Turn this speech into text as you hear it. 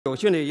有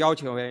幸地邀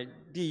请为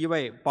第一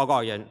位报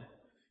告人，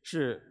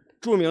是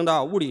著名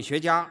的物理学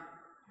家、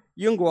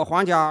英国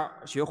皇家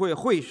学会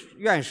会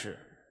院士、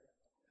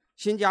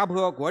新加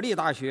坡国立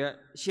大学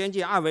先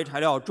进暗微材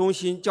料中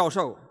心教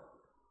授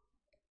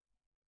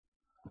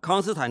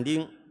康斯坦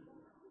丁·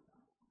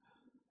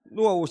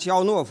诺乌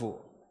肖诺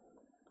夫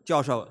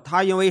教授。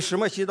他因为石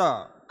墨烯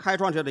的开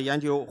创者的研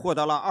究获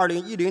得了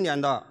2010年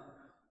的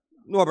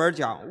诺贝尔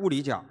奖物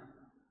理奖，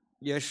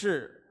也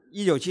是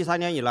1973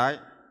年以来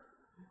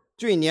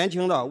最年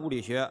轻的物理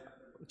学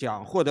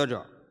奖获得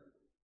者，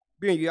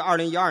并于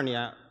2012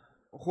年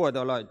获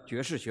得了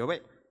爵士学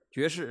位、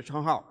爵士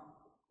称号。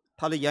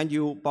他的研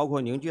究包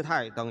括凝聚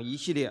态等一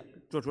系列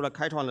做出了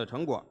开创的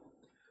成果。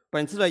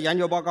本次的研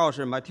究报告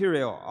是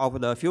Material of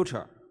the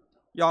Future，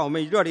 让我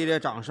们以热烈的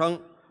掌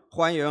声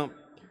欢迎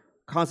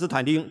康斯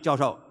坦丁教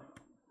授。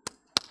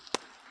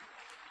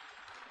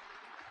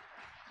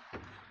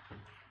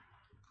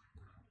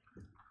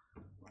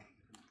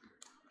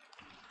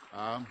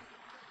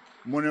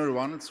Morning,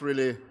 everyone. It's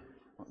really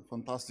a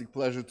fantastic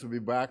pleasure to be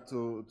back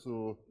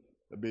to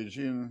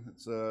Beijing.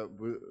 It's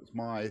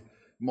my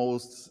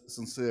most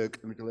sincere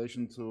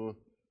congratulation to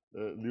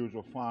Liu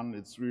Zhaofan.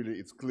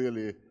 It's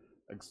clearly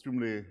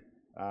extremely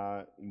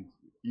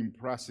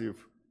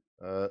impressive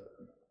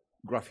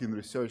graphene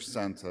research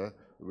center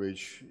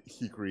which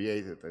he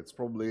created. It's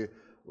probably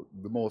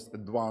the most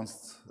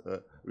advanced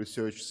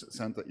research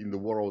center in the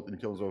world in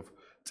terms of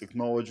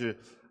technology,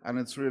 and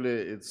it's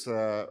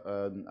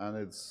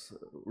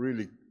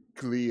really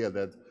clear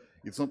that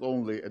it's not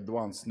only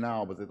advanced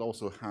now, but it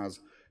also has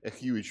a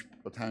huge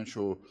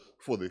potential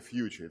for the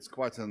future. It's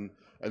quite an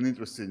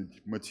interesting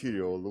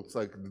material. Looks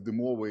like the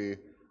more we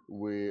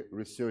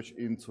research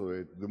into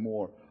it, the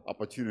more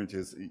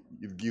opportunities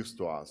it gives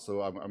to us.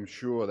 So I'm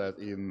sure that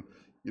in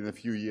a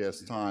few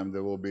years' time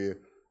there will be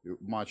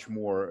much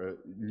more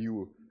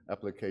new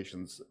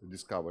applications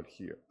discovered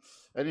here.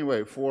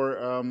 Anyway, for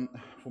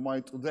my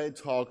today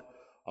talk,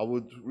 I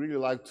would really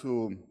like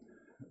to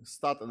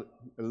start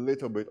a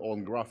little bit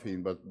on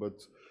graphene,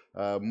 but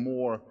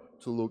more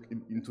to look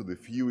into the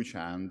future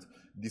and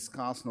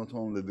discuss not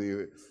only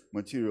the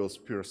materials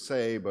per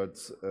se, but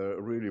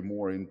really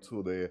more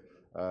into the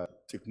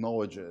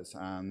technologies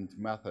and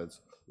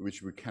methods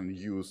which we can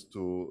use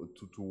to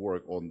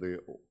work on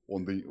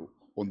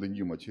the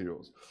new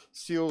materials.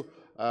 Still,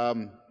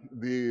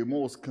 the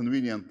most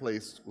convenient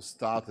place to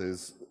start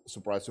is,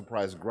 surprise,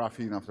 surprise,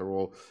 graphene. After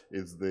all,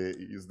 is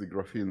the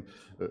Graphene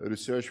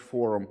Research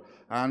Forum,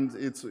 and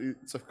it's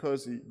of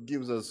course it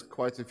gives us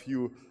quite a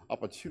few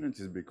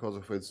opportunities because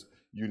of its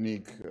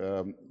unique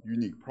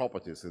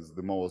properties. It's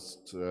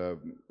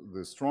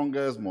the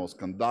strongest, most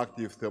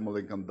conductive,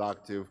 thermally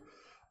conductive,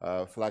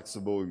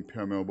 flexible,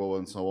 impermeable,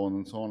 and so on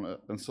and so on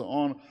and so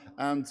on.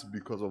 And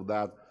because of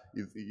that,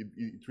 it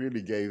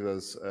really gave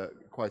us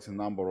quite a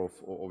number of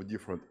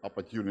different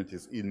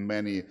opportunities in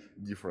many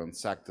different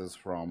sectors,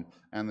 from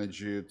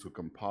energy to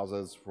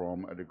composites,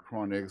 from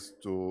electronics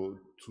to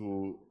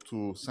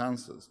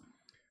sensors.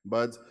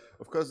 But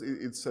of course,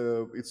 it's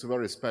a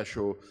very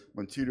special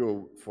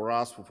material for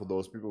us, for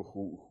those people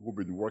who've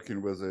been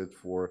working with it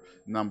for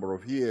a number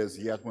of years.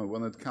 Yet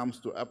when it comes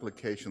to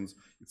applications,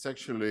 it's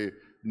actually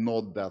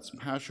not that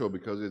special,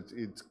 because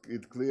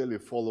it clearly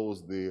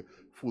follows the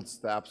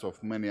footsteps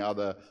of many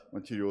other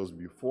materials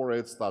before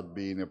it start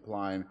being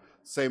applied.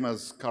 Same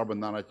as carbon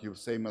nanotubes,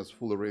 same as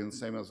fullerene,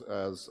 same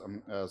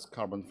as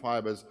carbon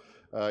fibers.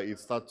 It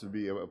started to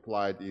be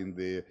applied in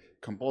the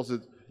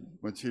composite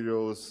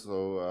materials.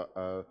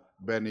 So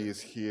Benny is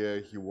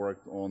here. He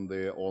worked on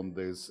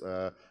this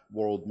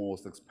world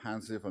most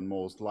expansive and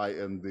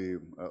the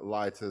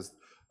lightest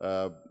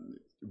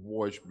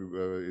watch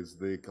is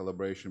the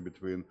collaboration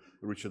between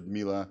Richard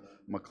Miller,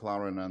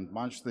 McLaren, and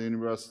Manchester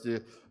University.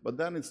 But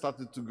then it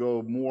started to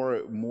go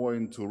more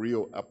into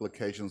real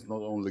applications,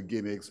 not only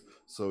gimmicks.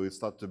 So it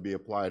started to be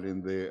applied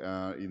in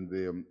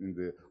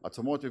the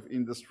automotive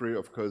industry.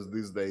 Of course,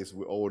 these days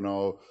we all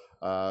know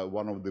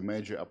one of the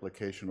major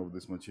applications of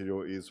this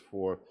material is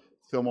for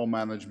thermal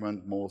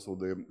management. Most of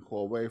the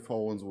Huawei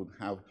phones would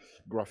have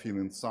graphene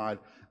inside.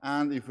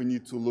 And if we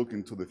need to look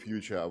into the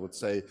future, I would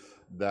say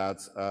that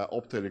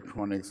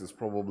optoelectronics is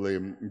probably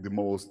the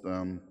most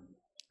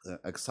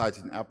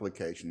exciting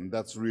application. And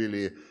that's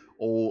really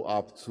all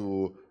up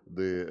to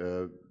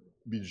the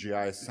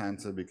BGI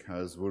Center,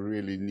 because we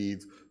really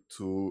need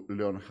to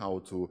learn how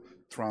to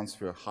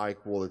transfer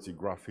high-quality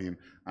graphene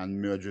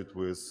and merge it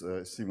with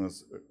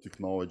seamless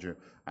technology,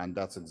 and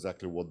that's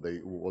exactly what they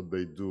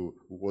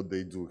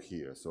do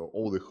here. So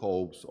all the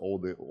hopes, all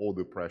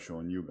the pressure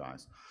on you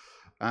guys.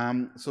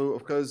 So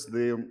of course,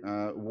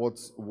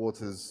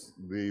 what is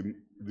the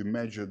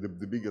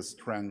biggest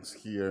strength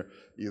here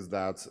is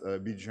that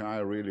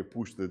BGI really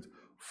pushed it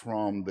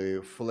from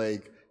the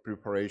flake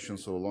preparation.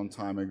 So a long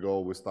time ago,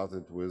 we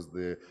started with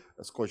the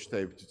Scotch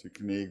tape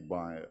technique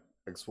by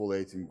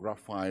exfoliating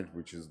graphite,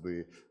 which is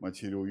the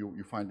material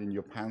you find in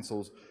your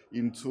pencils,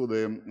 into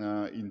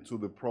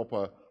the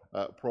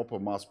proper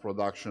mass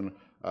production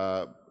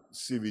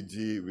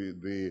CVD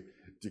with the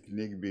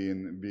technique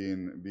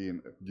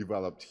being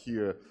developed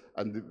here,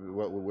 and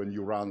when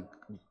you run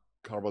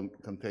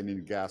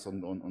carbon-containing gas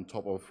on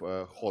top of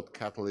hot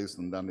catalyst,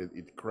 and then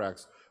it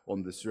cracks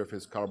on the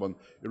surface, carbon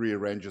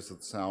rearranges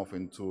itself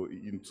into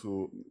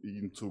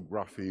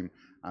graphene,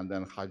 and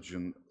then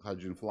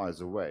hydrogen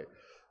flies away.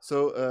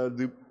 So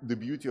the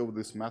beauty of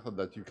this method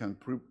that you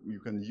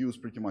can use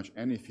pretty much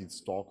any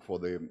feedstock for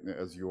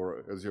as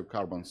your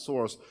carbon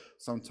source.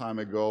 Some time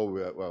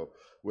ago,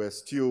 we're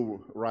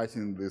still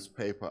writing this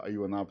paper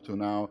even up to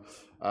now.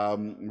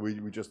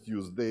 We just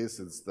use this.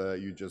 It's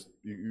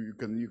you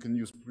can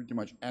use pretty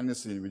much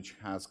anything which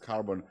has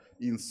carbon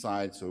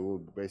inside.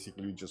 So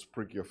basically, you just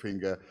prick your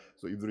finger.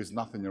 So if there is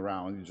nothing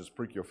around, you just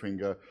prick your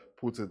finger,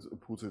 put it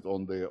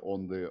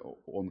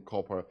on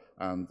copper,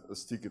 and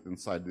stick it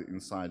inside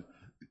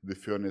the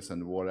furnace,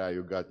 and voila,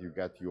 you got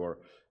your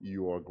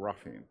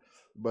graphene.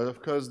 But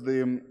of course,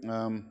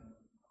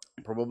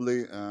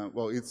 probably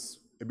it's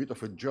a bit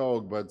of a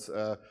joke, but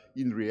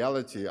in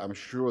reality, I'm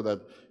sure that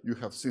you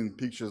have seen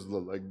pictures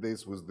like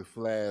this with the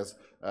flares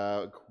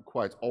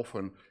quite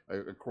often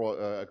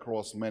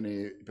across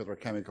many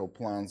petrochemical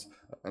plants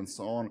and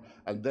so on.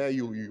 And there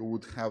you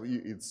would have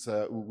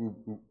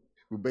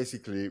we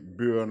basically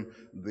burn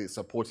the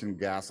supporting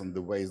gas and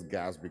the waste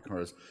gas,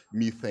 because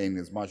methane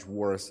is much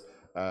worse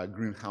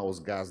greenhouse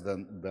gas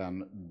than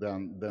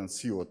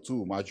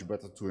CO2, much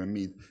better to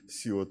emit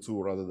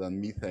CO2 rather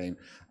than methane.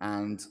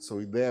 And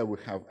so there we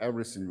have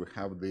everything. We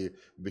have the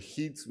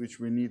heat which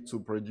we need to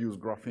produce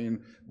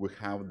graphene. We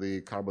have the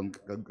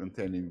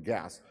carbon-containing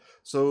gas.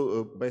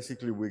 So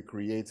basically we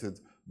created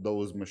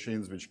those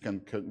machines which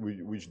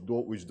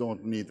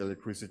don't need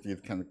electricity.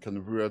 It can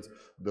convert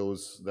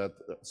that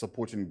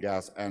supporting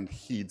gas and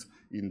heat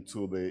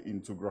into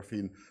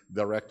graphene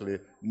directly.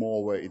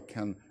 Moreover, it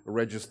can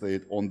register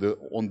it on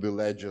the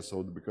ledger,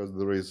 so because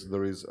there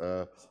is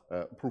a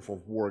proof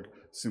of work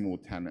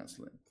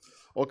simultaneously.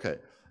 Okay.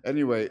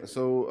 Anyway,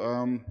 so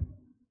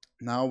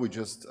now we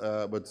just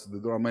but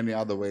there are many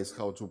other ways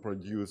how to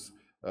produce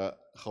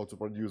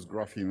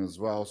graphene as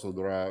well. So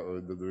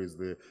there is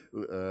the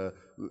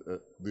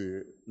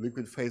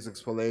liquid phase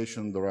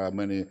exfoliation. There are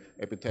many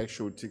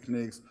epitaxial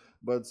techniques,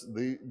 but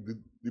the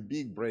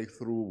big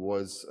breakthrough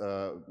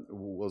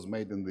was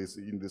made in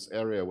this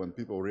area when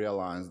people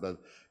realized that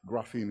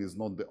graphene is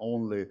not the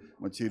only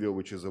material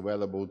which is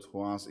available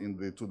to us in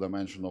the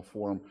two-dimensional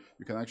form.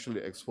 You can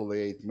actually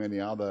exfoliate many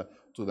other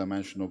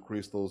two-dimensional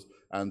crystals,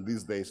 and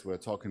these days we're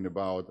talking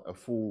about a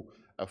full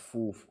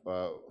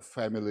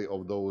family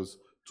of those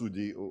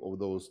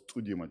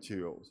 2D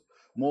materials.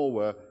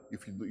 Moreover,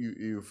 if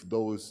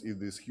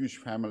this huge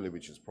family,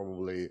 which is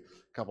probably a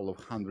couple of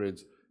hundred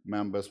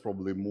members,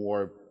 probably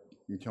more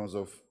in terms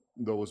of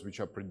those which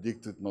are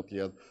predicted, not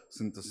yet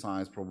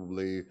synthesized,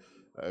 probably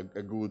a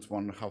good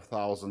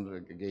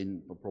 1,500,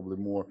 again probably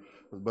more.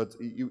 But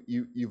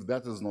if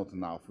that is not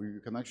enough,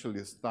 you can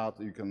actually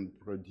you can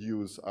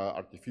produce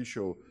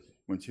artificial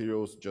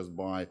materials just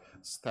by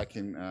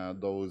stacking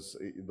those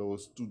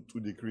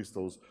 2D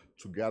crystals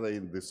together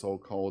in the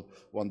so-called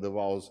van der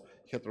Waals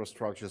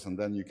heterostructures, and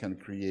then you can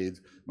create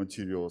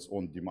materials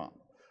on demand.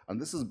 And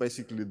this is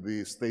basically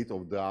the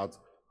state-of-the-art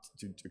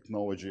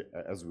technology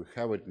as we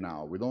have it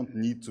now. We don't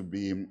need to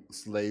be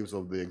slaves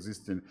of the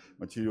existing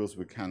materials.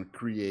 We can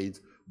create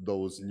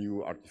those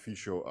new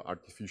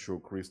artificial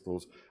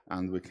crystals,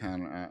 and we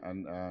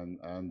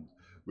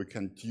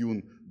can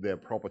tune their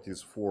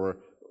properties for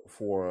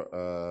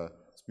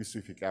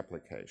specific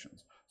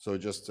applications. So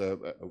just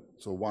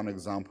so one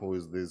example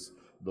is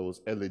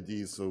those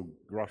LEDs. So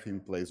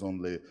graphene plays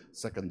only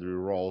secondary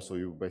role. So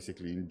you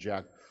basically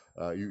inject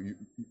you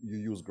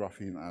use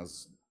graphene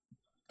as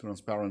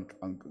transparent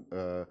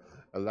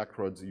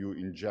electrodes. You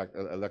inject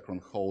electron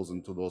holes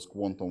into those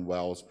quantum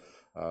wells,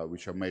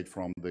 which are made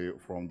from the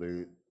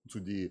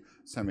 2D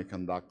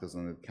semiconductors,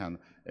 and it can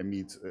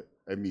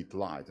emit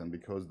light. And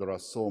because there are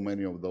so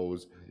many of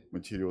those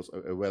materials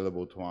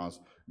available to us,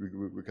 we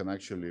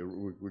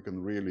can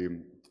really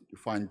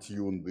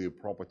fine-tune the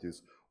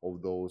properties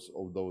of those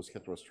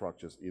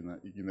heterostructures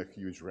in a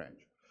huge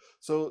range.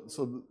 So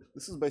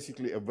this is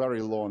basically a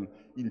very long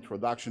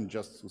introduction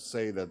just to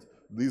say that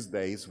these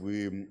days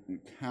we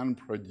can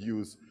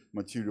produce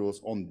materials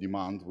on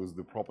demand with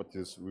the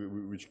properties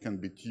which can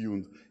be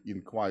tuned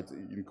in quite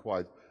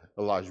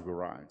a large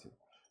variety.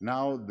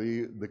 Now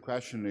the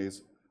question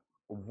is,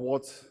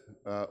 what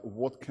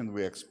can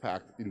we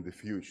expect in the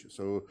future?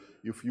 So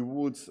if you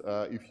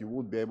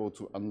would be able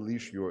to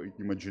unleash your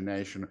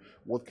imagination,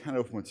 what kind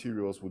of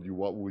materials would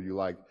you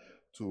like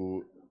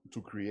to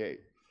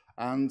create?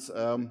 And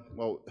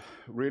well,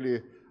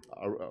 really,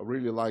 I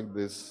really like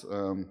this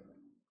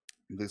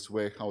this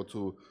way how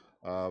to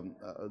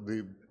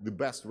the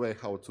best way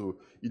how to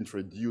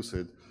introduce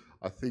it.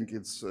 I think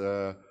it's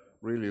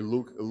really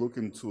look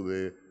into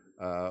the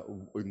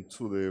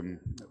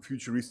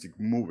futuristic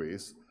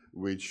movies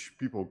which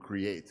people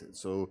created.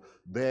 So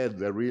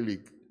they're really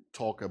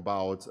talk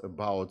about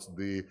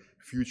the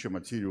future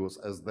materials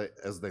as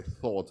they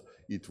thought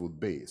it would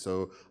be.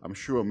 So I'm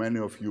sure many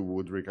of you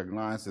would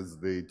recognize it's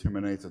the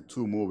Terminator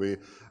 2 movie.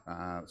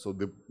 So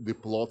the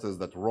plot is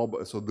that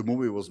so the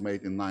movie was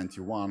made in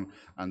 '91,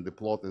 and the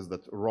plot is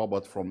that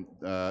robot from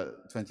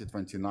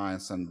 2029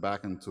 sent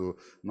back into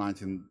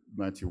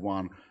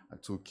 1991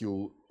 to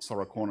kill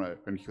Sarah Connor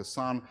and her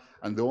son.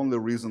 And the only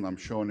reason I'm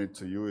showing it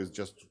to you is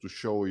just to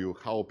show you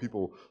how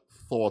people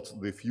thought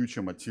the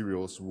future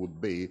materials would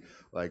be,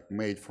 like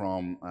made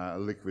from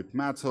liquid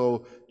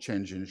metal,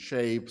 changing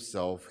shape,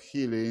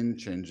 self-healing,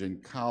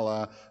 changing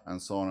color,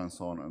 and so on and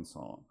so on and so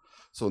on.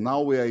 So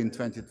now we are in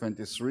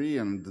 2023,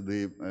 and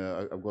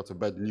I've got a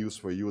bad news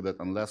for you that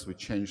unless we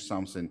change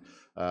something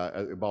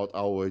about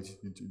our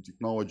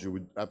technology,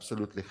 we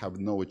absolutely have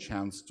no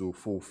chance to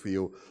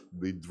fulfill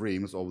the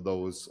dreams of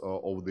those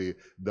of the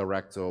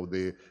director of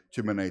the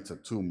Terminator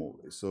 2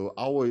 movie. So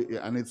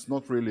and it's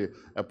not really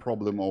a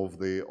problem of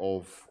the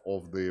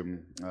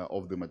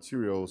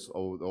materials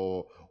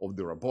or of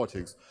the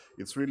robotics.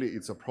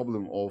 It's a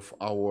problem of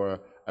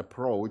our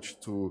approach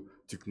to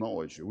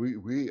technology.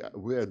 We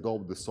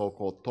adopt the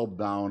so-called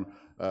top-down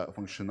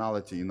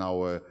functionality in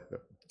our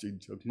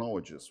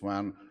technologies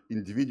when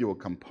individual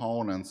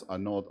components are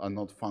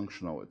not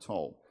functional at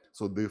all.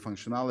 So the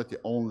functionality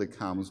only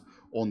comes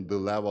on the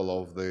level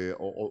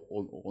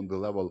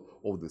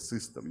of the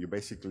system. You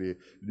basically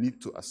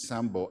need to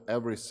assemble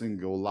every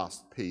single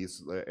last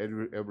piece,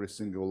 every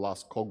single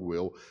last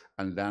cogwheel,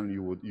 and then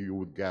you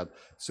would get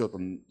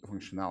certain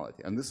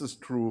functionality. And this is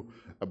true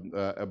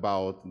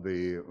about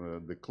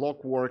the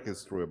clockwork.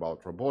 It's true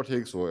about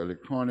robotics or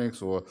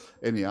electronics or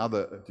any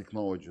other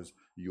technologies,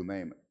 you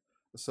name it.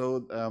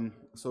 So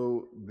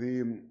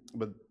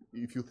but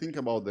if you think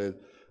about the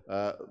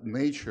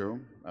nature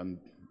and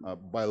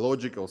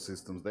biological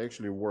systems, they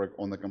actually work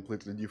on a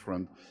completely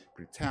different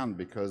pretend,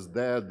 because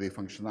there the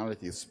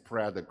functionality is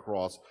spread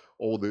across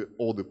all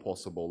the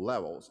possible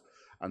levels.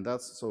 And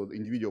that's so the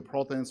individual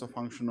proteins are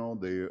functional,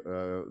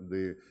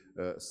 the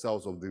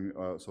cells of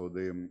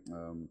the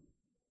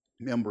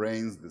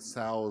membranes, the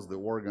cells, the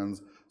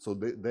organs. So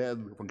their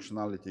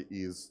functionality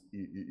is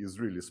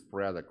really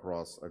spread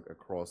across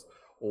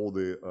all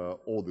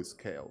the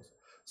scales.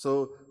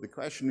 So the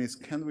question is,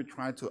 can we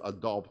try to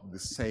adopt the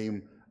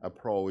same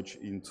approach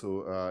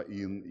into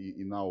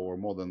in our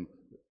modern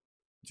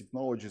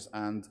technologies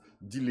and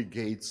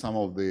delegate some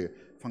of the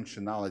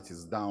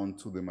functionalities down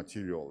to the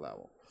material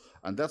level?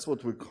 And that's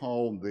what we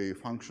call the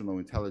functional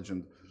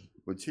intelligent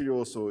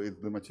materials. So it's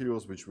the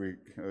materials which we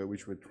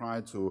try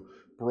to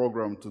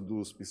program to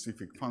do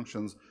specific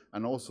functions,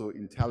 and also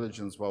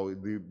intelligence. Well,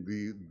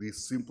 the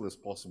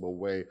simplest possible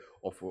way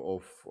of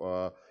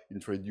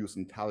introduce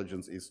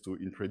intelligence is to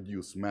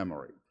introduce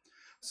memory.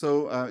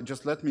 So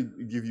just let me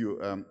give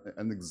you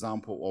an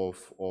example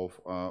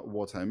of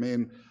what I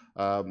mean.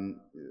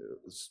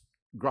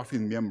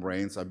 Graphene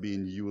membranes are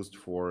being used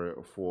for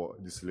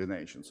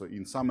desalination. So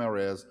in some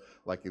areas,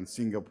 like in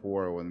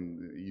Singapore or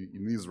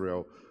in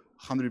Israel,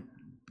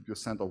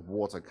 100% of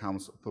water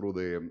comes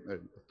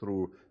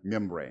through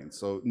membranes.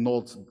 So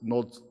not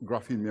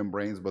graphene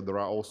membranes, but there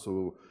are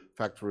also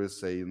factories,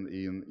 say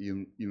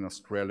in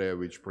Australia,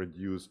 which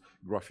produce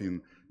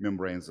graphene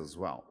membranes as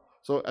well.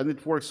 So, and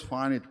it works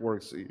fine. It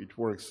works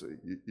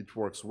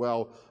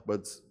well.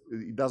 But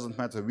it doesn't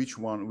matter which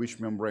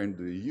membrane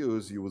do you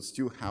use. You would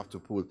still have to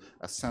put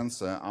a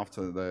sensor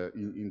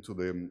into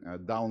the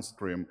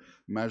downstream,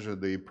 measure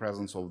the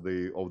presence of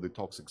the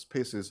toxic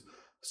species,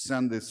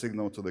 send the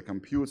signal to the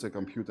computer.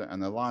 Computer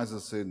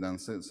analyzes it, then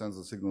sends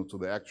the signal to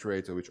the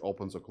actuator, which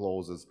opens or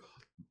closes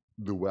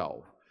the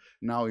valve.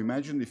 Now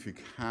imagine if you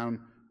can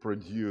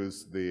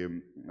produce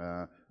the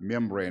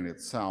membrane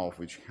itself,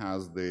 which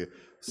has the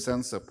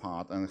sensor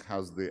part and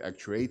has the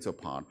actuator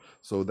part.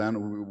 So then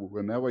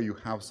whenever you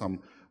have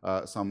some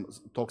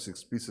toxic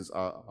species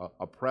are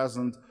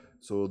present,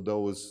 so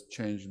those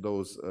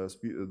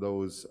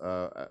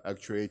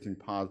actuating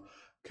part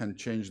can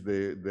change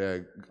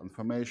the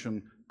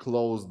conformation,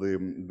 close the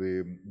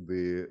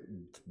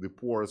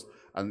pores,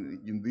 and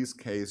in this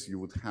case you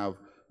would have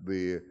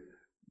the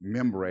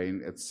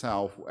membrane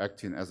itself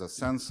acting as a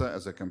sensor,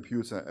 as a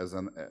computer, as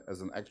an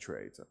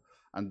actuator,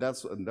 and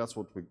that's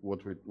what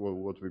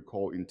we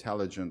call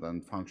intelligent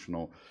and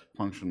functional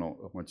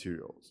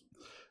materials.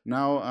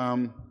 Now,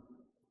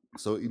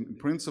 so in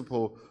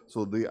principle,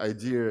 so the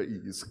idea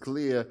is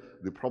clear.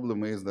 The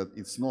problem is that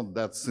it's not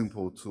that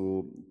simple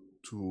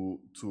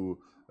to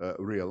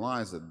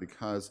realize it,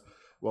 because,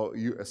 well,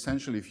 you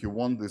essentially, if you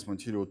want this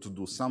material to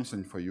do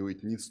something for you,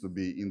 it needs to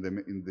be in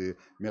the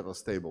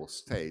metastable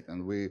state,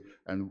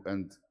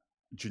 and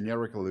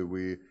generically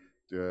we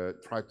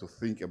try to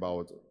think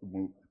about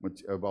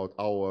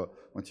our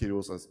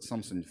materials as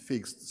something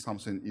fixed,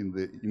 something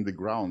in the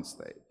ground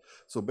state.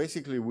 So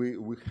basically,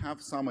 we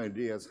have some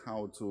ideas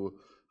how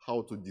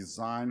to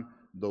design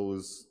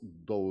those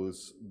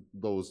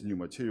new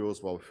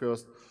materials. Well,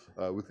 first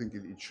we think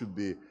it should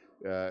be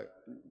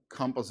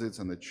composites,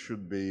 and it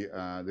should be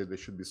there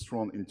should be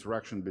strong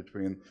interaction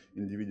between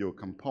individual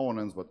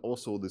components, but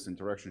also this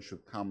interaction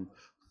should come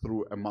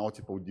through a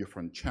multiple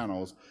different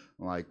channels,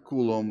 like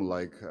Coulomb,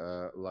 like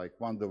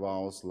van der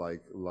Waals,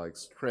 like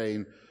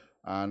strain,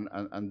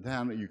 and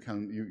then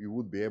you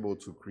would be able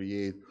to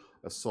create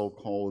a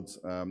so-called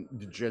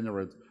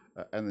degenerate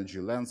energy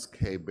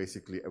landscape,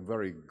 basically a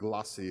very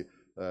glassy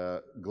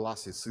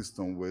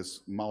system with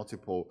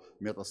multiple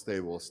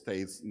metastable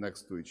states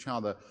next to each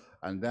other,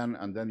 and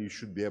then you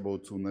should be able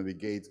to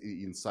navigate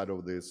inside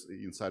of this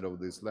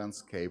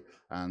landscape,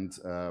 and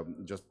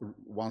just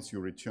once you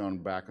return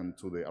back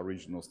into the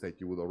original state,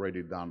 you would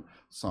already done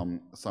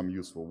some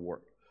useful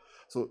work.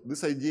 So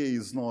this idea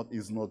is not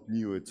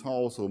new at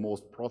all. So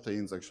most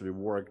proteins actually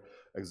work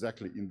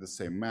exactly in the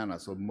same manner.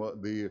 So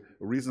the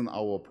reason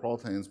our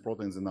proteins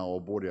in our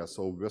body are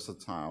so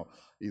versatile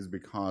is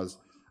because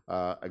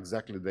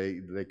exactly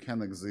they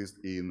can exist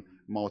in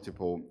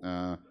multiple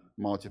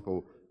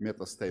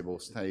metastable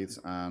states,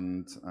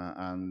 and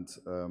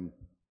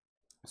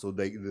so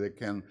they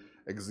can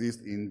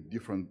exist in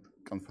different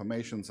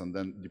conformations, and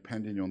then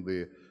depending on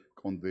the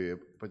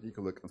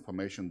particular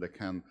conformation, they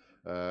can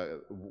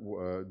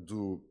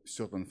do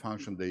certain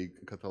function. They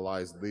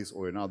catalyze this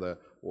or another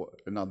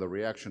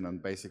reaction,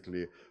 and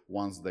basically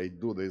once they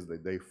do this,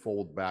 they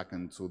fold back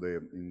into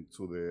the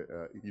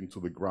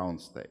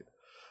ground state.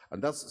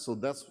 And that's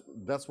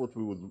what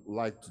we would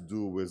like to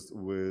do with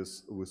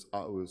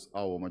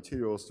our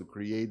materials, to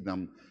create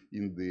them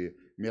in the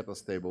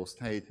metastable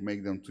state,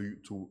 make them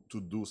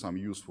to do some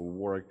useful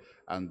work,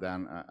 and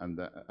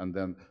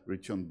then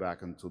return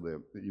back into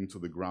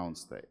the ground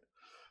state.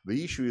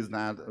 The issue is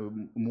that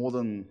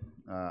modern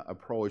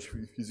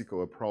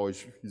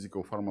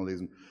physical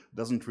formalism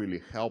doesn't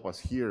really help us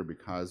here,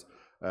 because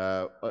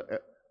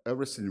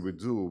everything we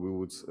do,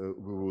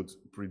 we would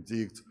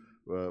predict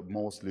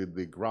mostly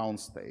the ground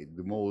state,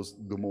 the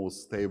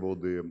most stable,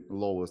 the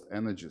lowest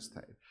energy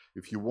state.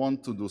 If you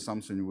want to do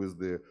something with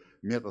the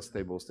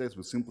metastable states,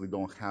 we simply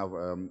don't have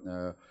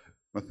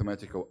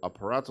mathematical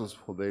apparatus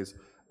for this,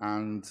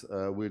 and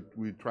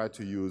we try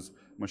to use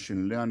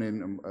machine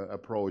learning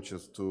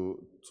approaches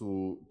to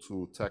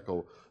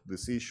tackle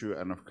this issue.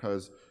 And of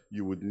course,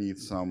 you would need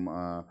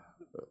some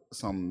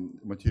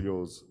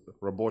materials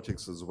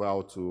robotics as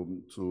well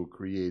to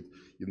create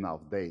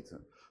enough data.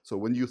 So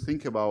when you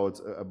think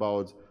about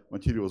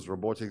materials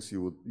robotics,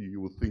 you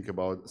would think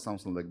about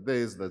something like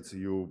this. That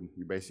you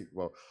basically,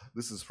 well,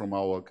 this is from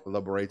our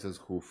collaborators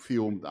who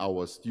filmed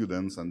our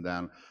students, and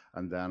then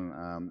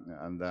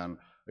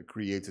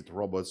created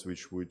robots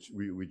which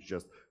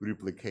just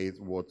replicate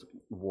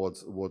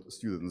what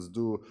students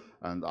do.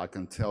 And I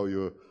can tell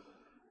you,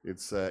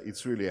 it's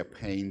really a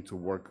pain to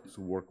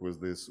work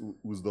with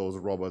those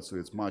robots. So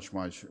it's much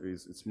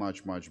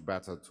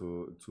better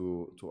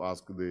to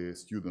ask the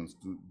students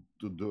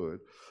to do it.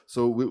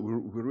 So we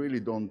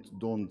really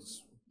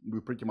we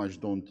pretty much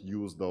don't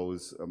use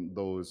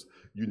those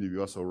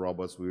universal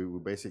robots. We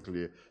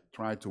basically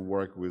try to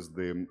work with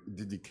the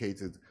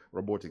dedicated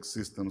robotic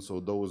systems, so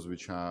those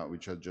which are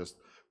just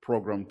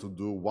programmed to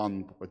do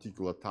one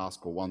particular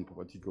task or one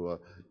particular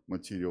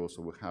material.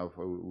 So we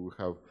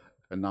have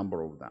a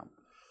number of them.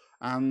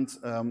 And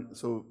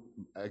so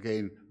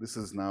again, this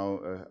is now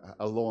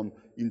a long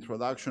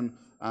introduction,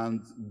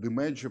 and the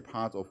major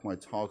part of my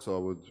talk, so I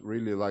would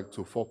really like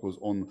to focus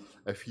on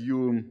a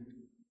few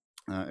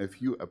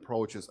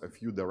approaches, a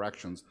few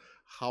directions.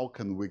 How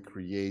can we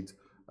create,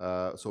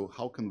 so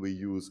how can we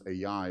use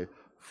AI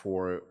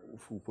for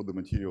the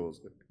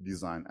materials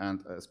design, and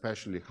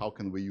especially how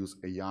can we use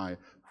AI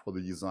for the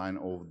design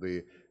of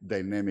the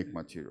dynamic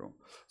material.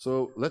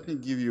 So let me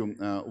give you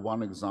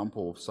one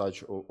example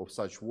of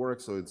such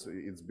work. So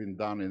it's been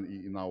done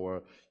in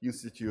our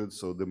institute.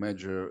 So the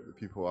major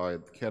people are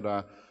at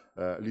Keda,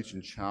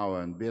 Lichin Chao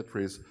and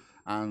Beatrice.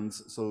 And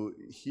so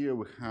here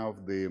we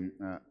have the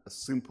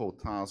simple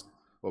task,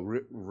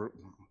 or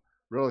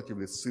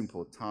relatively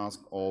simple task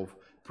of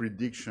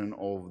prediction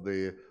of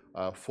the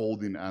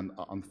folding and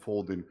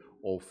unfolding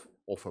of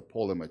a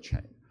polymer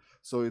chain.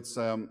 So it's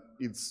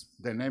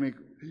dynamic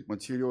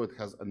material. It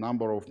has a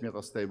number of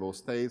metastable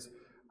states,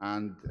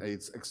 and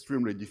it's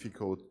extremely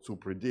difficult to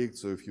predict.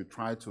 So if you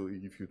try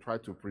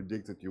to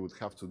predict it, you would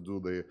have to do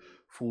the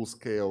full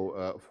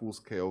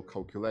scale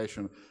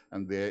calculation.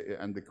 And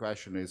the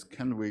question is,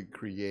 can we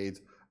create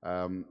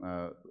a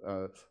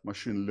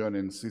machine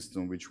learning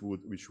system which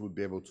would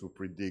be able to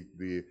predict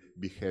the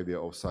behavior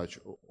of such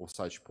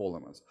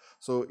polymers?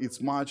 So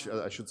it's much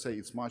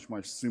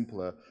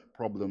simpler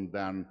problem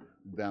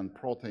than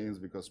proteins,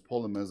 because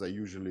polymers are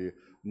usually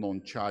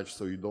non-charged,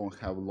 so you don't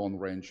have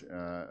long-range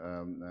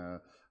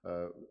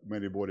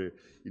many-body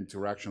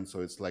interaction.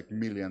 So it's like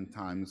million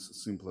times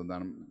simpler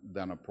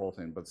than a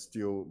protein, but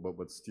still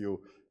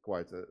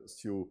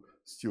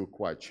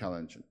quite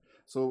challenging.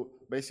 So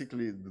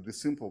basically, the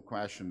simple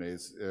question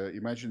is: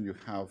 imagine you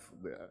have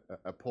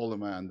a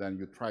polymer, and then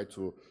you try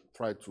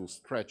to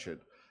stretch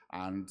it,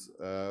 and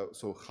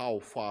so how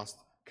fast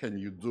can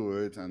you do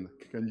it, and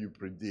can you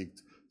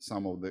predict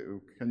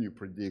can you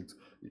predict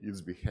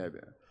its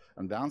behavior?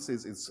 And the answer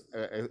is,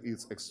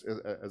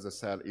 as I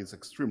said, it's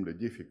extremely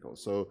difficult.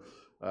 So,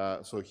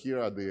 so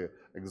here are the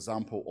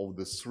example of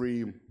the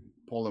 3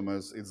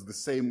 polymers. It's the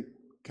same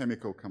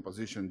chemical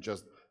composition,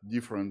 just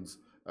different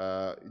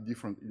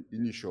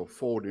initial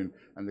folding.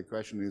 And the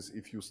question is,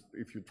 if you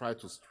try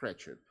to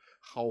stretch it,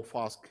 how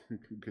fast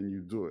can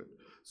you do it?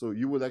 So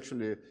you would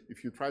actually,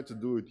 if you try to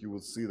do it, you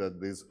would see that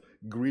this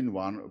green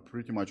one,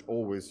 pretty much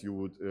always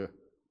you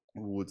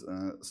would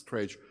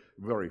stretch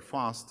very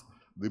fast.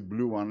 The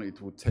blue one, it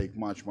would take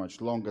much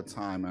longer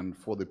time, and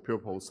for the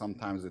purple,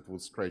 sometimes it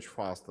would stretch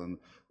fast, and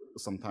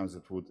sometimes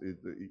it would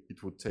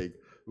take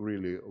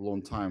really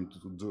long time to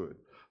do it.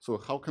 So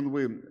how can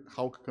we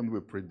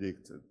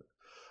predict it?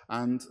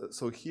 And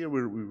so here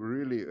we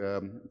really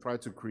try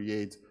to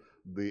create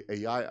the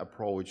AI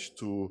approach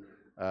to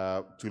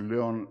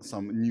learn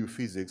some new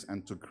physics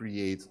and to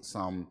create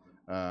some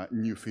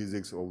new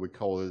physics, or we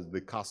call it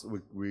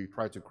we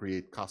try to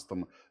create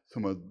custom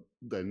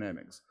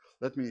thermodynamics.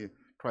 Let me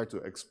try to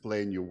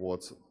explain you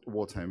what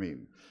I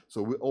mean.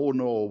 So we all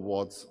know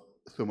what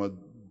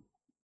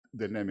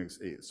thermodynamics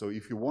is. So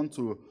if you want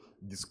to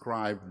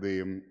describe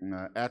the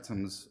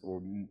atoms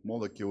or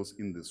molecules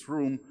in this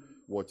room,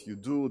 what you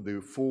do, the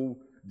full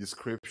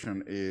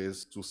description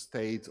is to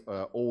state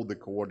all the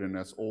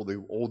coordinates, all the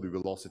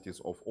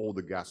velocities of all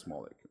the gas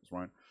molecules,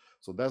 right?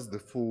 So that's the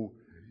full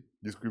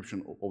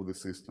description of the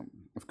system.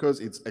 Of course,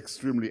 it's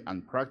extremely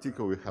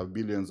unpractical. We have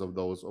billions of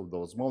those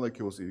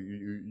molecules.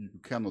 You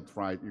cannot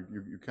write.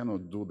 You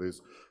cannot do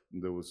those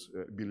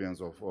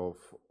billions of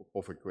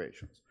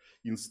equations.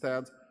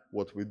 Instead,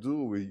 what we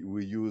do,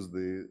 we use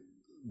the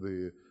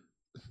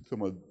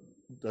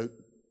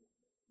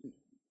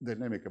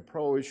thermodynamic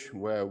approach,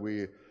 where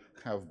we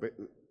have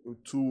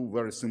 2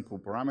 very simple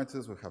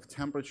parameters. We have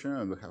temperature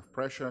and we have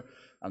pressure,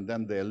 and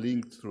then they're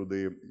linked through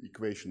the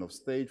equation of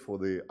state for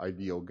the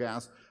ideal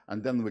gas,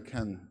 and then we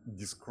can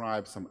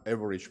describe some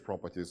average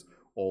properties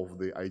of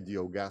the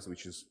ideal gas,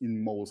 which is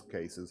in most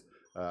cases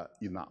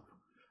enough.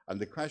 And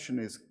the question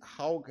is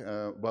how,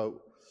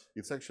 well,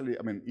 it's actually,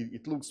 I mean,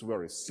 it looks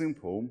very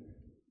simple,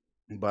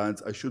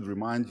 but I should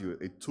remind you,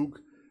 it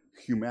took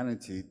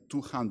humanity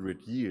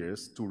 200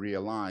 years to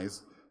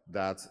realize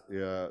that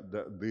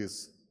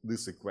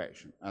this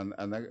equation,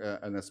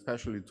 and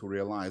especially to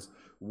realize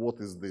what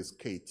is this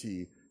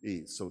KT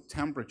is. So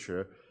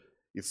temperature,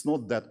 it's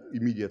not that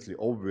immediately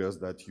obvious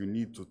that you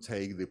need to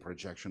take the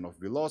projection of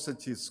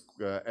velocity,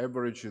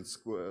 average it,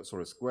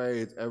 square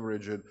it,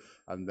 average it,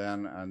 and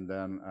then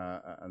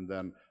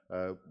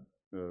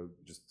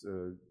just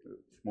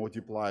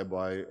multiply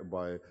by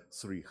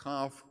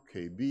 3/2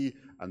 kb,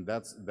 and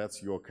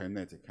that's your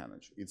kinetic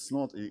energy. It's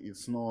not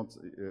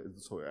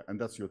and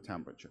that's your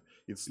temperature.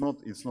 It's not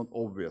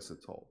obvious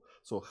at all.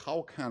 So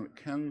how can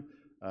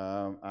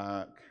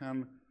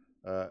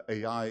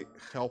AI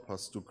help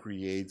us to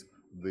create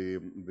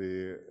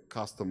the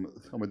custom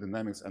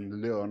thermodynamics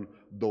and learn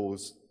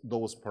those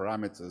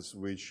parameters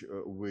which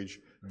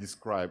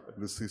describe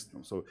the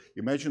system? So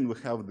imagine we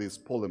have this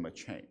polymer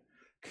chain.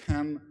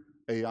 Can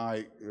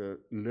AI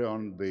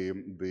learn the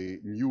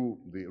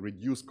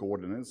reduced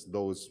coordinates,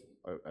 those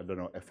I don't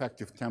know,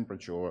 effective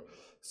temperature or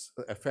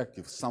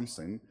effective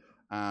something,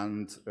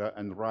 and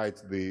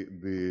write the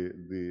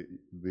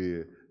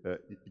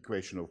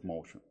equation of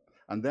motion?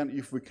 And then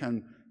if we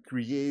can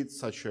create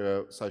such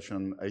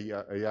an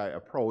AI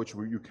approach,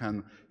 where you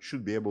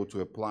should be able to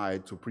apply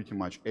it to pretty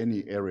much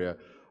any area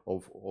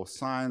of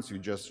science. You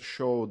just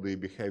show the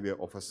behavior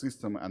of a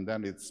system, and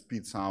then it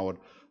spits out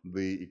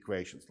the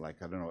equations,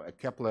 like, I don't know, a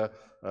Kepler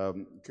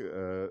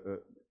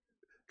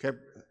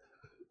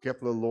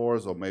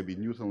laws, or maybe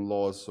Newton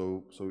laws.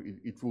 So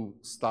it will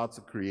start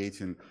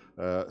creating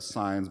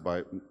science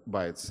by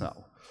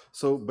itself.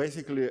 So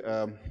basically,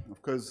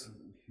 of course,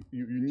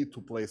 you need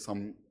to play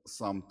some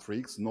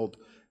tricks. Not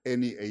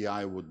any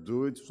AI would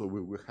do it, so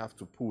we have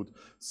to put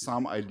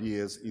some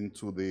ideas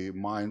into the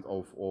mind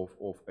of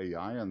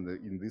AI, and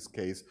in this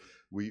case,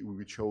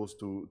 we chose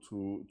to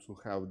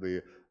have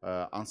the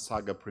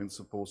Ansaga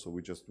principle. So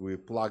we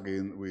plug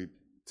in, we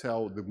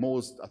tell the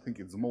most, I think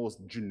it's the most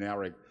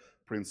generic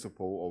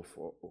principle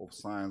of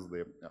science,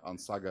 the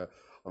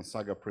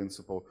Ansaga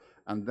principle,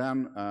 and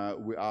then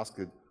we ask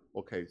it,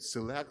 okay,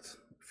 select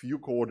few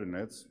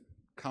coordinates,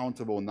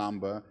 countable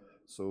number.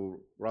 So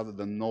rather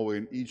than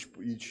knowing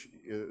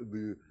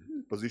the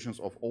positions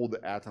of all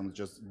the atoms,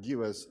 just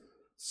give us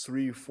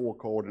 3-4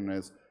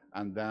 coordinates,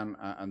 and then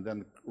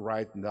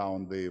write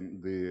down the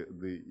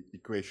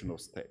equation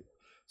of state.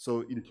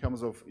 So in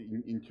terms of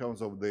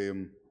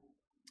the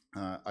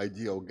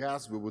ideal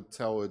gas, we would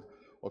tell it,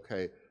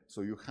 okay,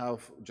 so you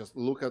have just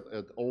look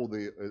at all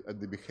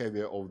the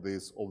behavior of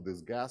this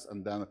gas,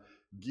 and then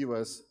give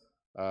us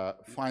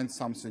find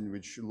something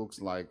which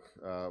looks like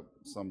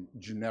some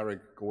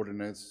generic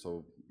coordinates.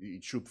 So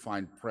it should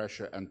find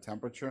pressure and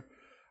temperature,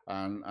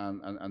 and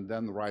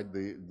then write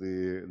the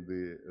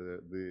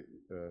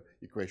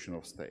equation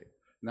of state.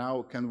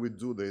 Now, can we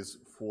do this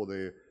for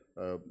the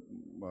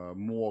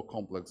more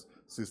complex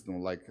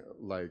system like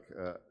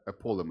a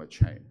polymer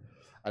chain.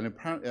 And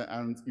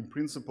in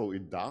principle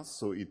it does,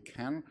 so it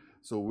can.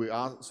 So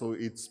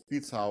it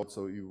spits out.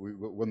 So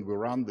when we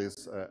run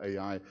this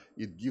AI,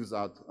 it gives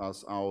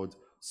us out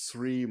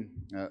three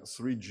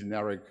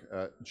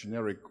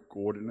generic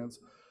coordinates.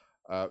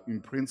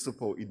 In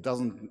principle,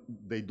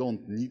 they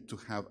don't need to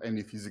have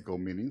any physical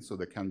meaning. So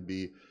there can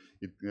be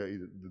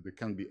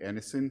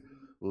anything.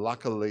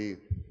 Luckily,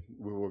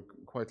 we were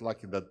quite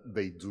lucky that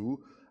they do.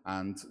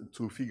 And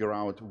to figure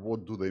out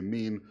what do they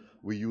mean,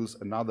 we use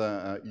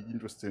another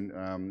interesting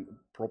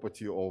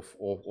property of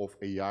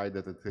AI,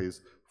 that it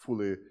is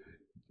fully.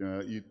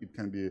 It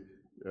can be.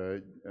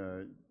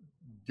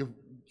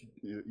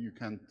 You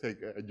can take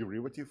a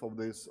derivative of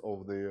this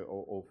of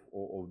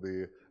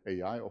the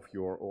AI of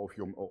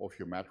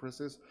your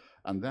matrices,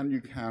 and then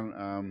you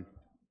can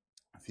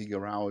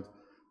figure out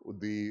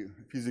the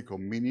physical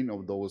meaning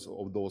of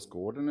those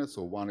coordinates.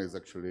 So one is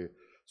actually.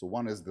 So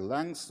one is the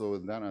length, so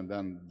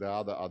then the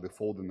other are the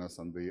foldedness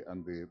and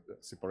the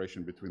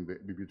separation between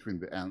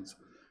the ends.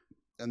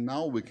 And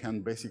now we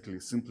can basically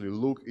simply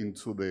look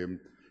into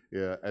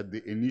at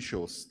the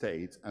initial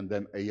state, and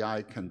then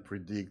AI can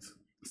predict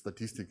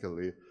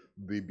statistically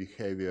the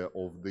behavior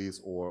of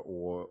this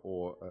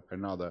or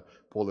another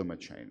polymer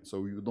chain.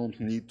 So you don't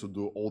need to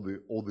do all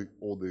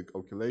the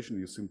calculation.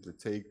 You simply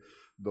take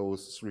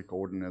those three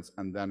coordinates,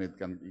 and then it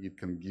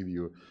can give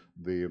you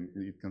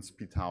it can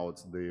spit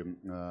out the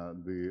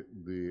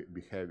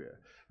behavior.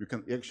 You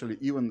can actually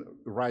even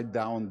write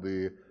down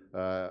the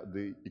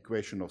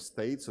equation of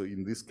state. So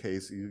in this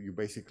case, you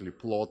basically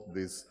plot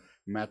this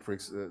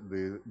matrix,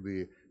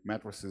 the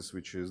matrices,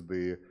 which is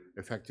the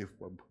effective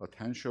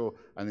potential,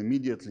 and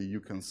immediately you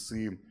can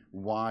see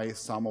why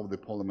some of the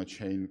polymer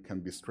chain can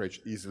be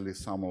stretched easily,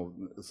 some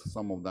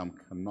of them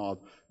cannot,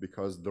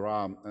 because there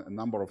are a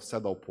number of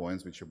saddle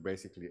points which are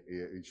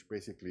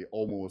basically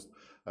almost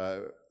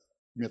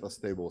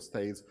metastable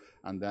states,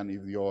 and then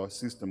if your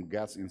system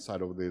gets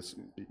inside of this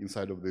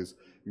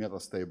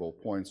metastable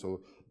point,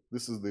 so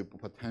this is the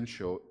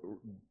potential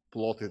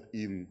plotted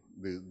in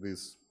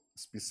this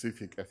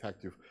specific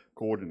effective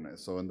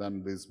coordinates. So, and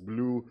then this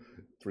blue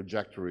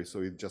trajectory,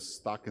 so it just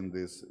stuck in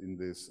this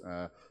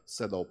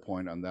saddle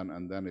point, and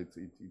then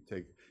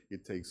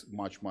it takes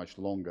much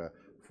longer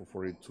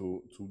for it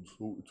to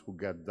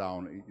get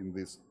down in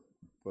this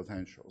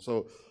potential.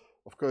 So,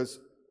 of course,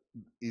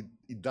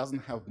 it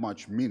doesn't have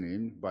much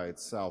meaning by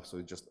itself. So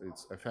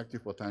it's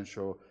effective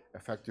potential,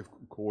 effective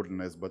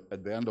coordinates, but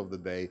at the end of the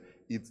day,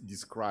 it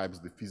describes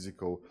the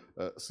physical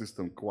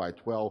system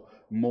quite well.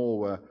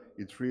 Moreover,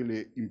 it's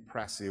really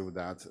impressive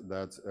that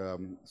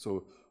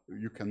so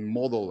you can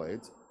model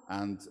it,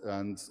 and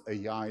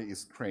AI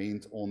is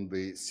trained on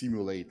the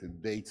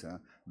simulated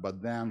data,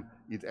 but then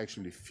it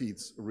actually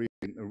fits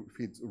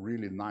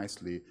really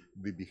nicely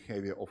the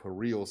behavior of a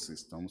real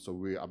system. So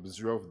we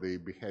observe the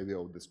behavior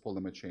of this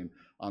polymer chain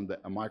under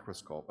a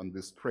microscope, and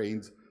this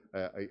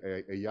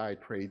AI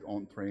trained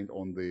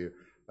on the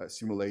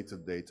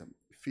simulated data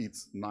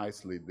fits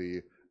nicely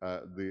the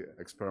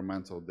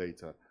experimental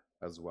data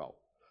as well.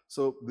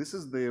 So this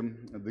is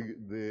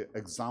the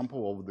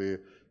example of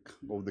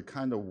the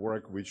kind of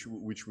work which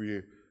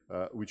we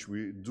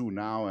do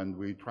now, and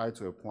we try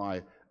to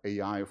apply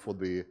AI for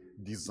the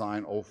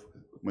design of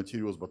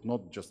materials, but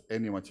not just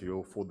any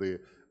material, for the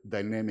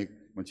dynamic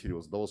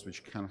materials, those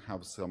which can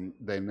have some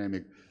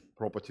dynamic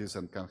properties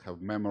and can have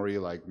memory,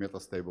 like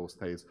metastable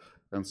states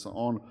and so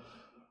on.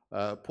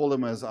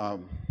 Polymers are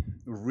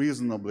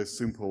reasonably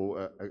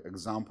simple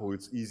example.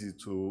 It's easy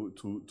to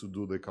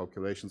do the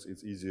calculations.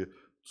 It's easy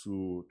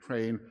to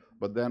train,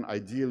 but then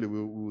ideally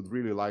we would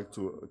really like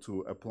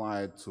to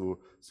apply it to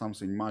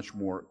something much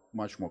more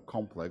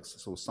complex.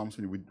 So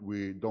something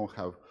we don't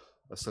have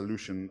a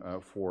solution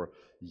for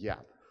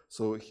yet.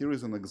 So here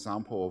is an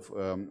example of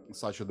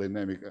such a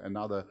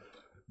another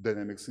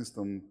dynamic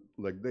system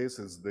like this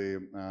is the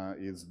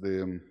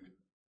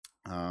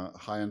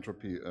high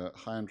entropy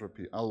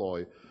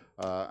alloy,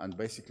 and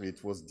basically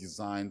it was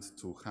designed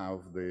to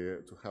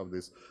have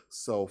this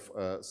self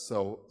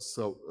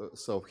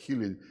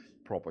healing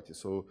property.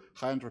 So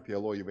high entropy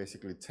alloy, you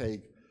basically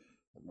take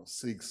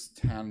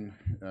 6-10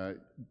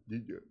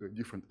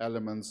 different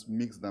elements,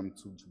 mix them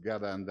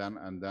together, and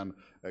then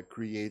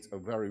create a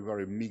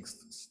very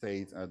mixed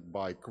state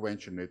by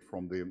quenching it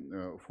from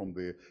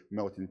the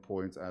melting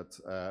point at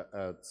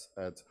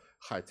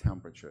high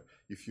temperature.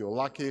 If you're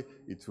lucky,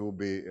 it will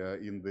be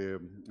in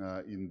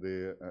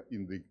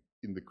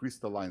the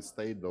crystalline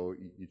state, though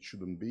it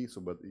shouldn't be. So,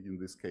 but in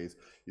this case,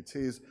 it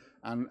is.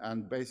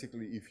 And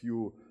basically, if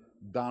you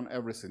done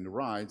everything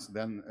right,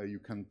 then you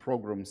can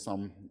program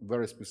some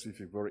very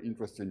specific, very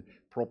interesting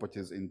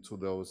properties into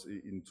those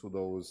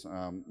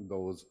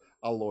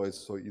alloys.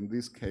 So in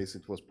this case,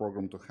 it was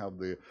programmed to have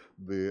the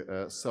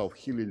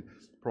self-healing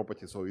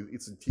property. So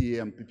it's a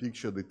TEM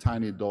picture. The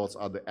tiny dots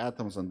are the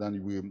atoms, and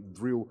then we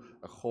drill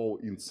a hole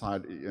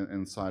inside,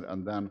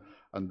 and then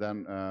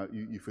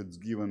if it's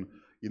given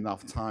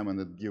enough time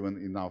and it's given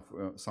enough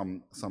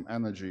some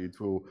energy, it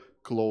will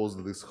close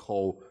this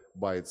hole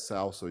by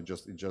itself. So it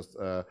just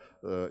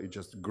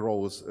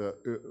grows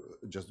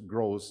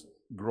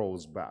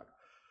back.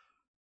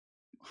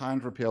 High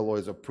entropy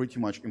alloys are pretty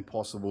much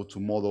impossible to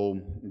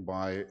model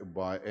by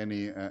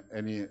any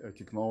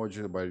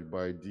technology, by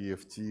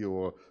DFT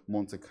or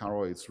Monte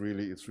Carlo. It's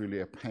really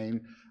a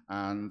pain,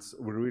 and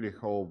we really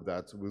hope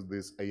that with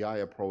this AI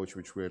approach,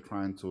 which we are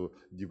trying to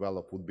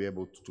develop, would be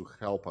able to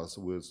help us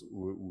with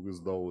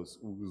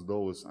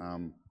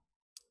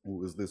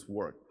this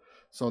work.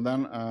 So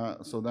then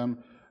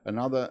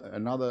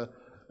another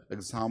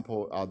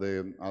example are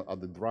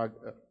the drug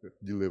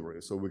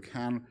delivery. So we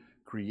can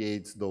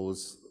create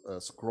those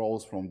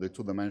scrolls from the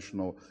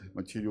two-dimensional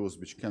materials,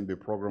 which can be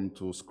programmed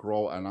to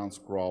scroll and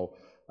unscroll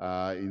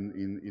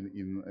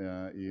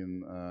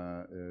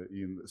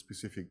in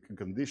specific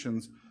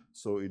conditions.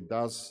 So it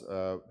does.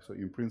 So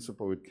in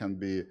principle, it can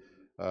be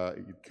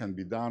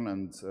done.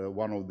 And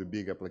one of the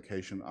big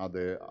applications are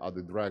the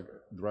drug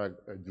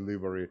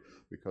delivery,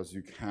 because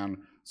you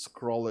can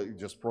scroll it,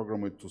 just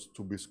program it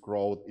to be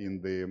scrolled in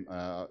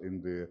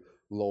the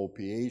low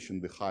pH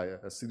and the high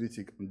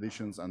acidity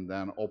conditions, and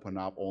then open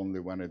up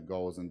only when it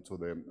goes into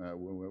the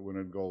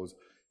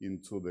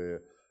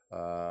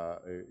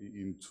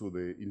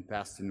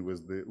intestine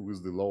with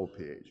the low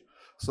pH.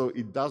 So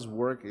it does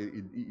work.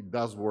 It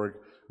does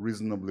work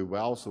reasonably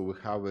well. So we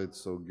have it.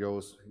 So it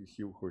goes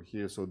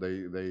here. So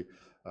they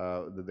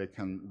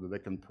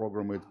can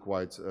program it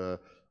quite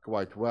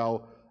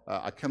well.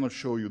 I cannot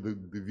show you the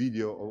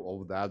video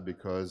of that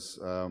because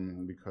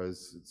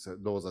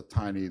those are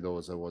tiny.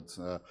 Those are what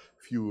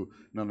few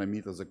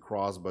nanometers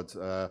across. But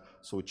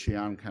so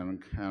Qian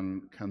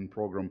can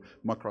program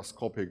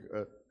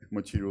macroscopic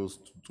materials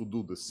to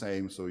do the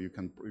same. So you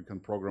can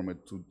program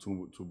it to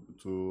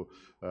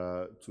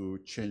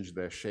change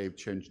their shape,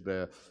 change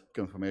their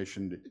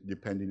conformation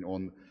depending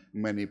on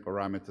many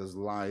parameters: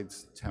 light,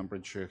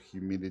 temperature,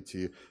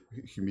 humidity,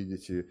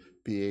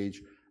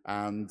 pH.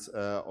 And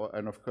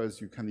of course,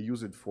 you can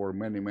use it for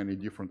many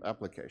different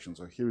applications.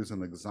 So here is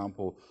an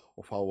example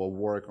of our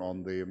work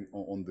on the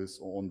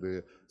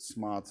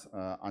smart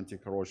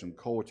anti-corrosion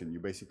coating.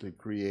 You basically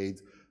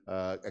create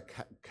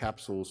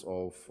capsules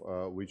of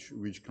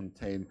which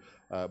contain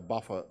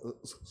buffer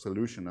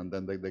solution, and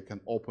then they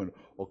can open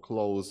or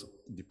close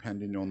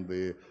depending on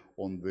the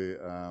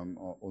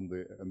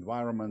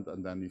environment.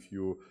 And then if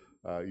you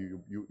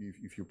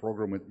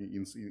program it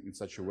in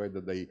such a way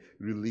that they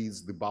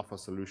release the buffer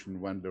solution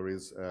when there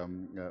is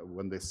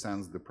when they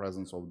sense the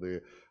presence of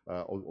the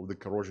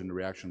corrosion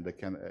reaction, they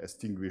can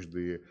extinguish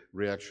the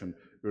reaction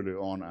early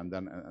on, and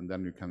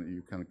then you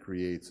can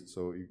create.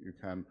 So you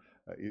can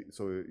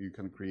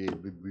create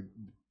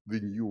the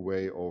new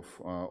way of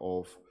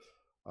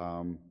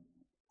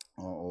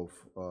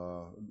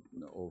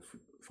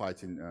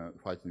fighting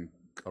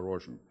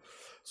corrosion.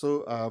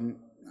 So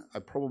I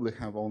probably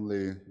have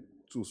only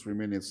 2-3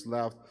 minutes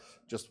left.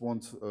 Just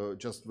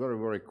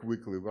very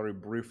quickly, very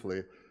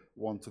briefly,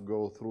 want to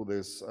go through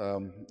this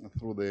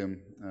through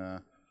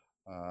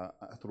a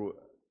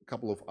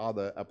couple of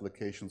other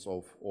applications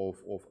of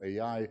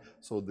AI.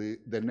 So the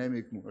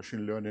dynamic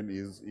machine learning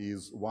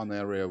is one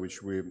area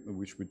which we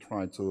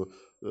try to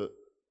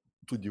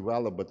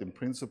develop. But in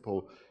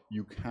principle,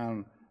 you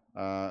can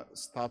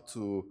start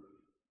to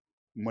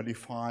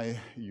modify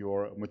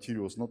your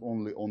materials not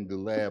only on the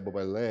layer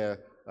by layer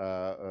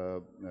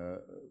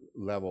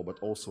level, but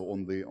also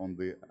on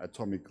the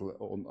atomic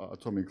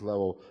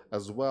level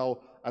as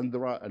well. And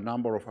there are a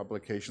number of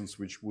applications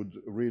which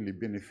would really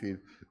benefit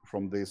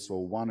from this. So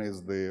one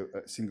is the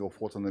single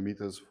photon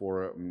emitters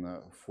for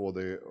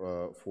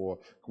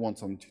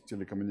quantum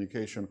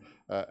telecommunication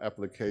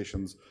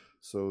applications.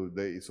 So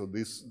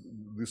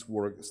this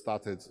work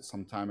started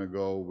some time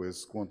ago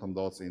with quantum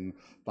dots in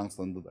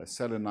tungsten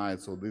selenide.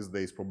 So these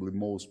days, probably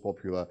most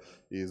popular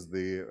is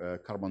the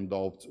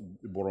carbon-doped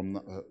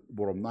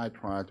boron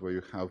nitride, where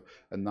you have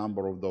a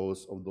number of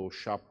those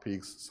sharp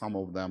peaks. Some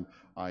of them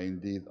are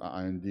indeed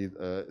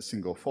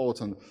single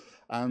photon,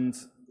 and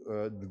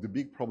the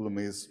big problem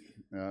is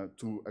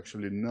to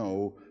actually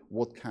know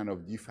what kind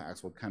of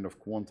defects, what kind of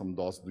quantum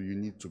dots do you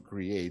need to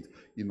create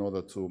in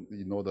order to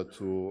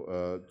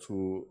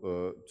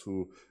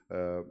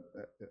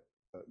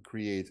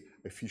create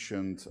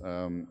efficient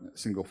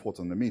single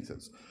photon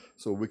emitters.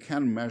 So we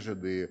can measure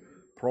the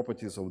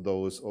properties of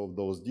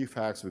those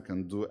defects. We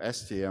can do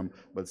STM,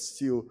 but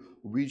still,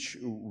 which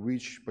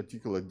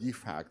particular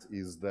defect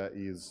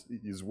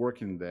is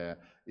working there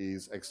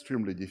is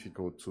extremely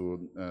difficult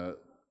to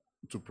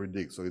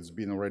predict. So it's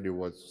been already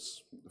 4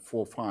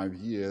 or 5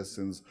 years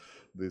since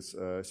these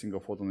single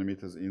photon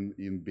emitters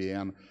in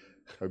BN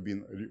have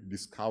been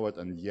discovered,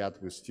 and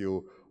yet we're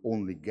still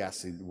only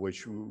guessing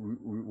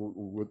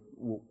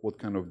what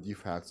kind of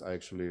defects are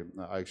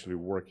actually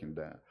working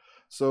there.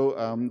 So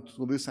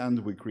to this end,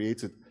 we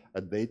created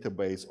a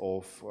database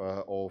of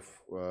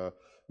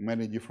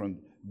many different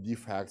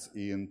defects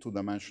in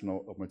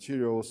two-dimensional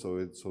materials.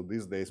 So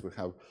these days we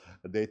have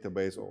a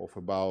database of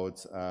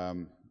about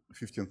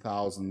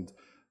 15,000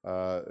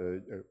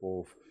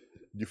 of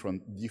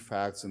different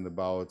defects in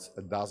about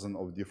a dozen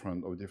of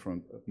different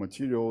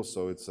materials.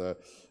 So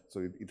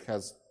it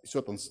has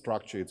certain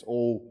structure. It's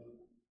all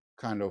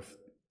kind of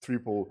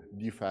triple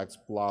defects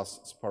plus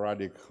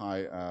sporadic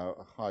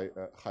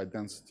high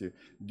density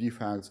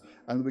defects,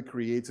 and we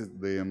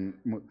created the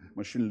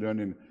machine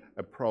learning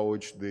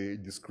approach, the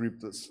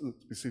descriptors,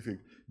 specific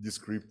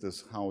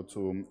descriptors, how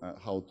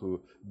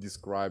to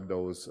describe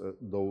those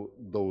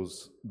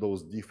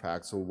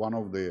defects. So one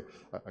of the,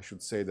 I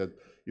should say that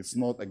it's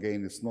not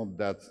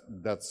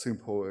that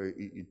simple.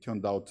 It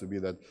turned out to be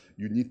that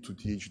you need to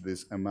teach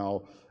this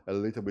ML a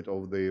little bit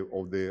of the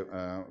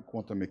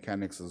quantum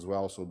mechanics as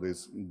well. So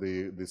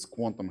this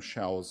quantum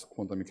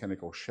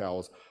mechanical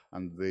shells,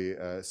 and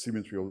the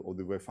symmetry of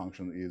the wave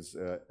function is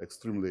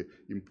extremely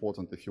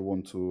important if you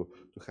want to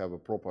have a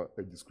proper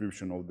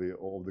description of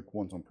the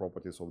quantum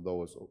properties of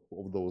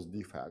those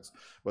defects.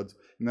 But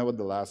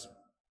nevertheless,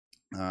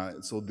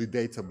 so the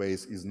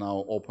database is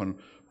now open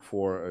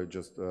for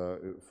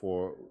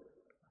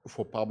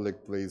for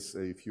public. Please,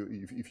 if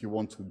you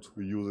want to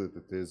use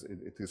it,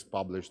 it is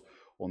published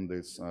on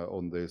this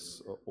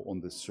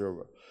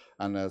server.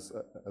 And as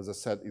I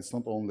said, it's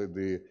not only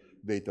the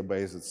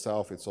database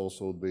itself, it's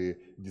also the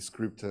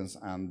descriptors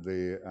and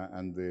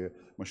the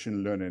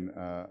machine learning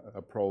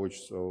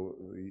approach. So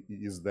it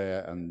is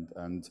there,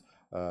 and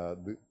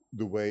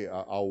the way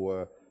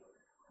our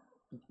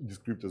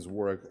descriptors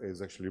work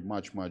is actually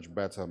much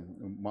better,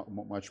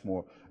 much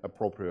more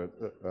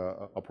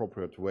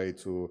appropriate way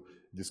to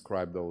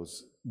describe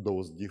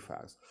those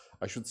defects.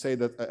 I should say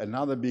that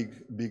another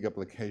big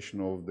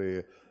application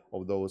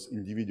of those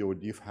individual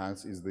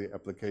defects is the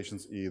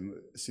applications in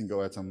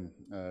single atom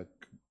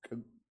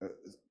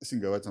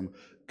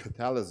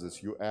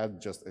catalysis. You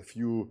add just a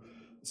few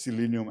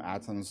selenium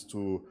atoms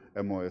to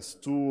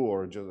MOS2,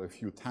 or just a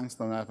few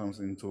tungsten atoms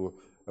into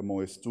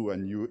MOS2,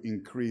 and you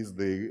increase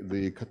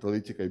the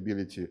catalytic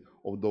ability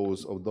of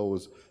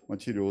those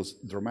materials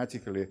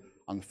dramatically.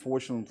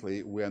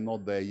 Unfortunately, we are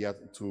not there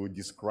yet to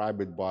describe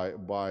it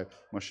by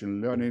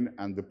machine learning,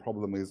 and the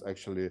problem is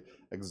actually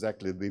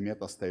exactly the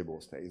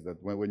metastable state.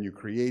 That when you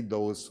create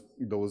those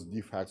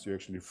defects, you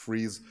actually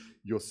freeze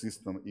your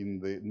system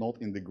not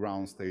in the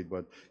ground state,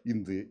 but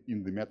in the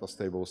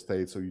metastable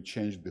state. So you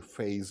change the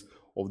phase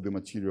of the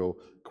material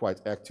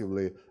quite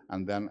actively,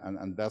 and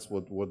that's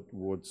what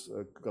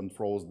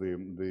controls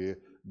the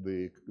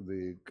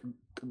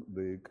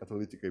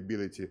catalytic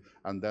ability,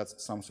 and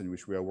that's something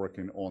which we are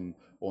working on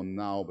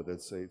now. But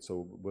let's say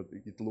so. But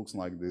it looks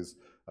like these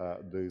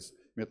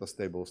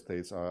metastable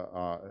states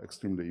are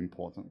extremely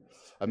important.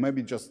 And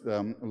maybe just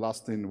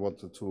last thing,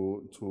 wanted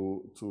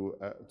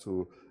to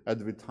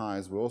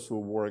advertise. We also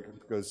work,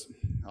 because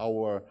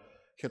our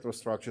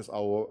heterostructures,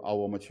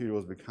 our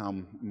materials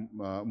become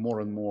more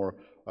and more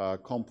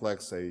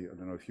complex. Say, I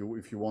don't know,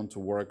 if you want to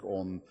work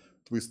on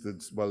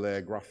twisted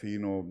layer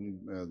graphene or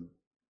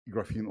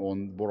graphene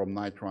on boron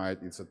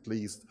nitride, it's at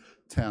least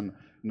 10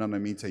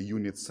 nanometer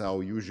unit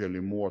cell, usually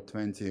more,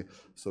 20.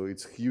 So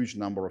it's a huge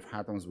number of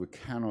atoms. We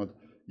cannot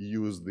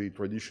use the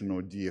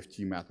traditional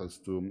DFT methods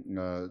to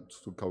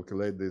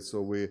calculate this.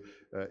 So we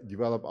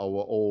develop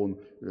our own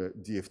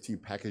DFT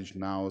package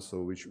now,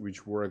 so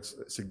which works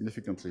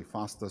significantly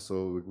faster.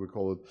 So we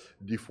call it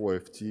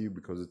D4FT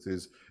because it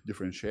is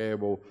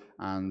differentiable,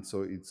 and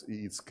so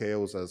it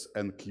scales as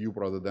n cube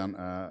rather than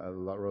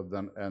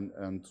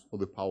n to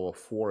the power of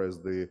 4 as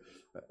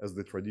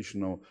the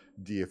traditional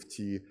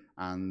DFT.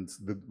 And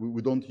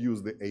we don't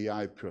use the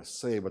AI per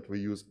se, but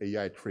we use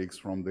AI tricks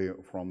from the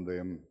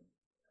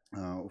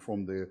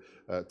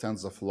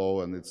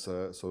TensorFlow, and it's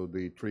so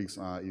the tricks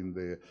are in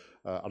the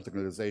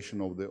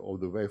articulation of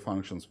the wave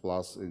functions,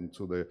 plus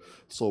into the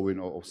solving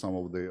of some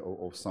of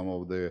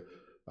the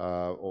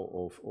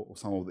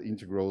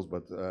integrals.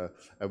 But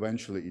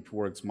eventually, it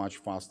works much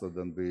faster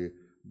than the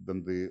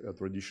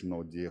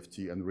traditional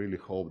DFT, and really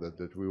hope that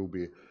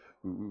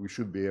we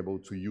should be able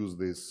to use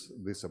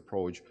this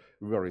approach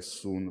very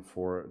soon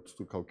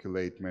to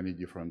calculate many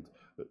different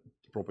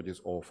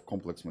properties of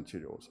complex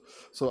materials.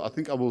 So I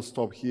think I will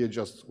stop here.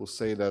 Just will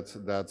say that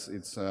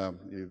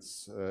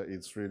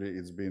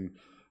it's been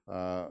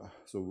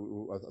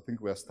so I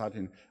think we are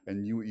starting a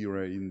new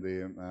era in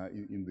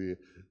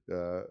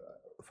the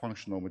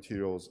functional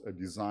materials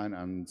design,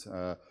 and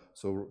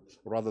so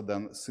rather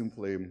than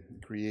simply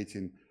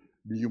creating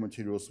new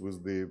materials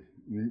with the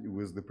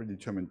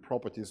predetermined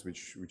properties,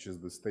 which is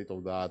the state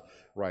of the art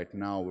right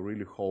now, we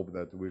really hope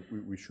that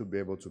we should be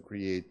able to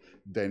create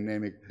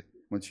dynamic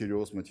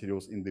materials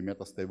in the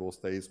metastable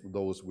states,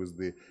 those with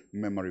the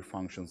memory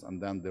functions,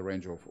 and then the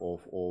range of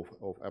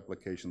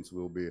applications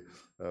will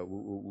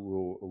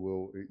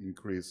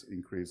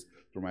increase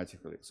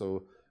dramatically.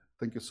 So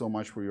thank you so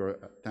much for your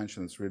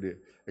attention. It's really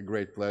a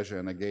great pleasure,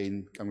 and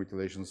again,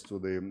 congratulations to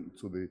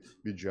the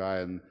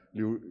BGI and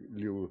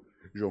Liu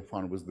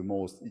Zhongfan with the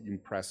most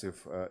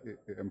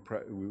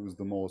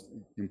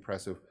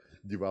impressive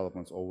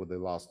developments over the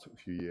last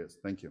few years.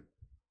 Thank you.